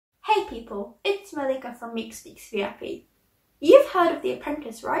people, it's Maleeka from Meeks VIP. You've heard of The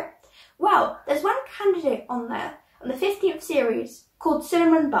Apprentice, right? Well, there's one candidate on there, on the 15th series, called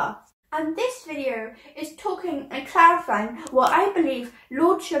Souleyman Bah. And this video is talking and clarifying what I believe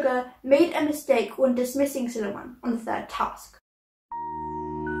Lord Sugar made a mistake when dismissing Souleyman on the third task.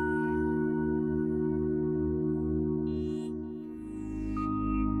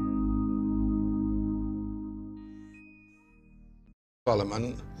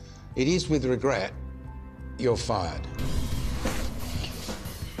 Souleyman, it is with regret you're fired.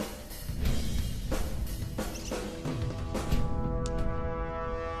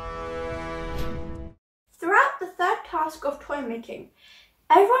 Throughout the third task of toy making,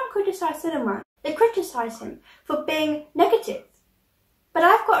 everyone criticised Souleyman. They criticised him for being negative. But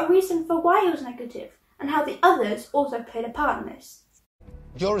I've got a reason for why he was negative and how the others also played a part in this.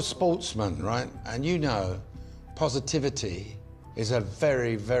 You're a sportsman, right? And you know positivity is a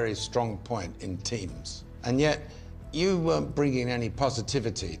very, very strong point in teams. And yet, you weren't bringing any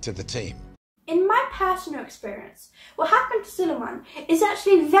positivity to the team. In my personal experience, what happened to Souleyman is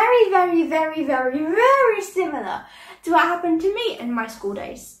actually very, very, very, very, very similar to what happened to me in my school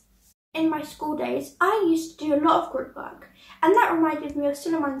days. In my school days, I used to do a lot of group work, and that reminded me of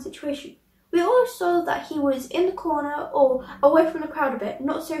Souleyman's situation. We always saw that he was in the corner or away from the crowd a bit,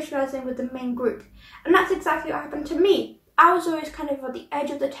 not socialising with the main group. And that's exactly what happened to me. I was always kind of at the edge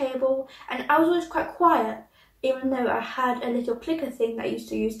of the table, and I was always quite quiet, even though I had a little clicker thing that I used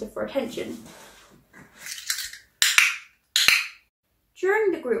to use for attention.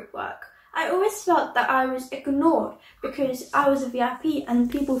 During the group work, I always felt that I was ignored because I was a VIP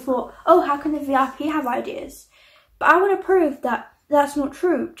and people thought, oh, how can the VIP have ideas? But I want to prove that that's not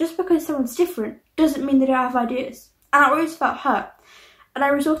true. Just because someone's different doesn't mean they don't have ideas. And I always felt hurt. And I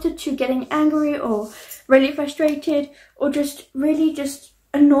resorted to getting angry or really frustrated or just really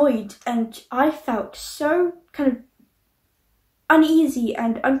annoyed. And I felt so kind of uneasy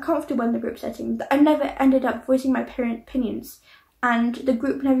and uncomfortable in the group setting that I never ended up voicing my opinions. And the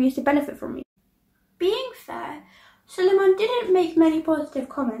group never used to benefit from me. Being fair, Souleyman didn't make many positive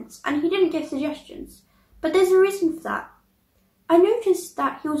comments and he didn't give suggestions. But there's a reason for that. I noticed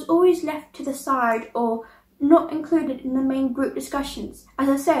that he was always left to the side or not included in the main group discussions. As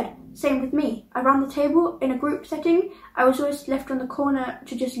I said, same with me. Around the table, in a group setting, I was always left on the corner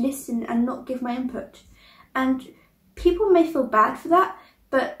to just listen and not give my input. And people may feel bad for that,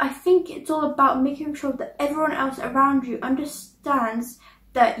 but I think it's all about making sure that everyone else around you understands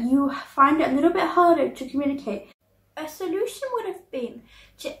that you find it a little bit harder to communicate. A solution would have been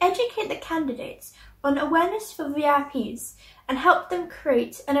to educate the candidates on awareness for VIPs and help them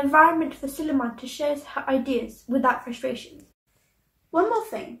create an environment for Souleyman to share his ideas without frustration. One more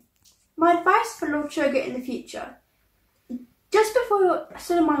thing, my advice for Lord Sugar in the future. Just before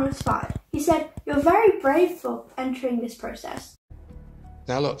Souleyman was fired, he said, "You're very brave for entering this process."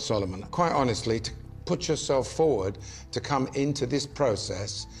 Now look, Souleyman, quite honestly, to put yourself forward to come into this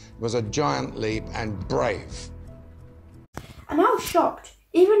process was a giant leap and brave. And I was shocked.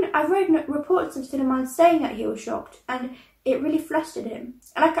 Even I read reports of Souleyman saying that he was shocked, and it really flustered him.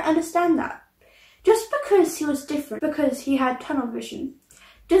 And I can understand that. Just because he was different, because he had tunnel vision,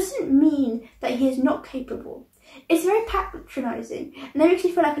 doesn't mean that he is not capable. It's very patronising, and it makes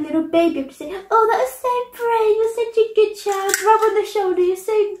you feel like a little baby to say, "Oh, that was so brave, you're such a good child, rub on the shoulder, you're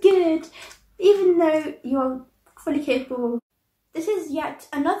so good," even though you're fully capable. This is yet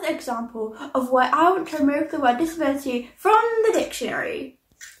another example of why I want to remove the word disability from the dictionary.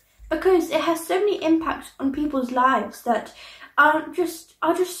 Because it has so many impacts on people's lives that are just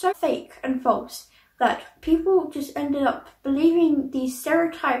so fake and false that people just ended up believing these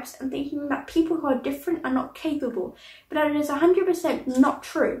stereotypes and thinking that people who are different are not capable. But that is 100% not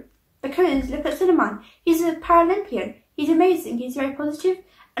true. Because look at Souleyman, he's a Paralympian, he's amazing, he's very positive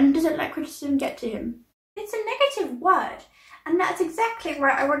and doesn't let criticism get to him. It's a negative word. And that's exactly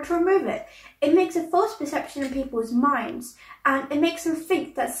why I want to remove it. It makes a false perception in people's minds, and it makes them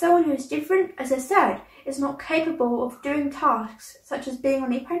think that someone who is different, as I said, is not capable of doing tasks such as being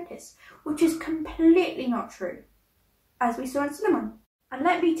on The Apprentice, which is completely not true, as we saw in Souleyman. And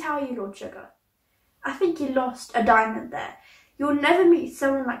let me tell you, Lord Sugar, I think you lost a diamond there. You'll never meet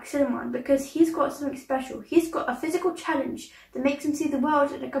someone like Souleyman because he's got something special. He's got a physical challenge that makes him see the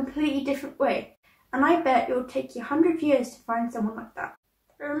world in a completely different way. And I bet it will take you 100 years to find someone like that.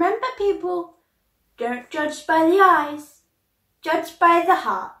 Remember, people, don't judge by the eyes, judge by the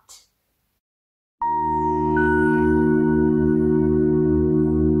heart.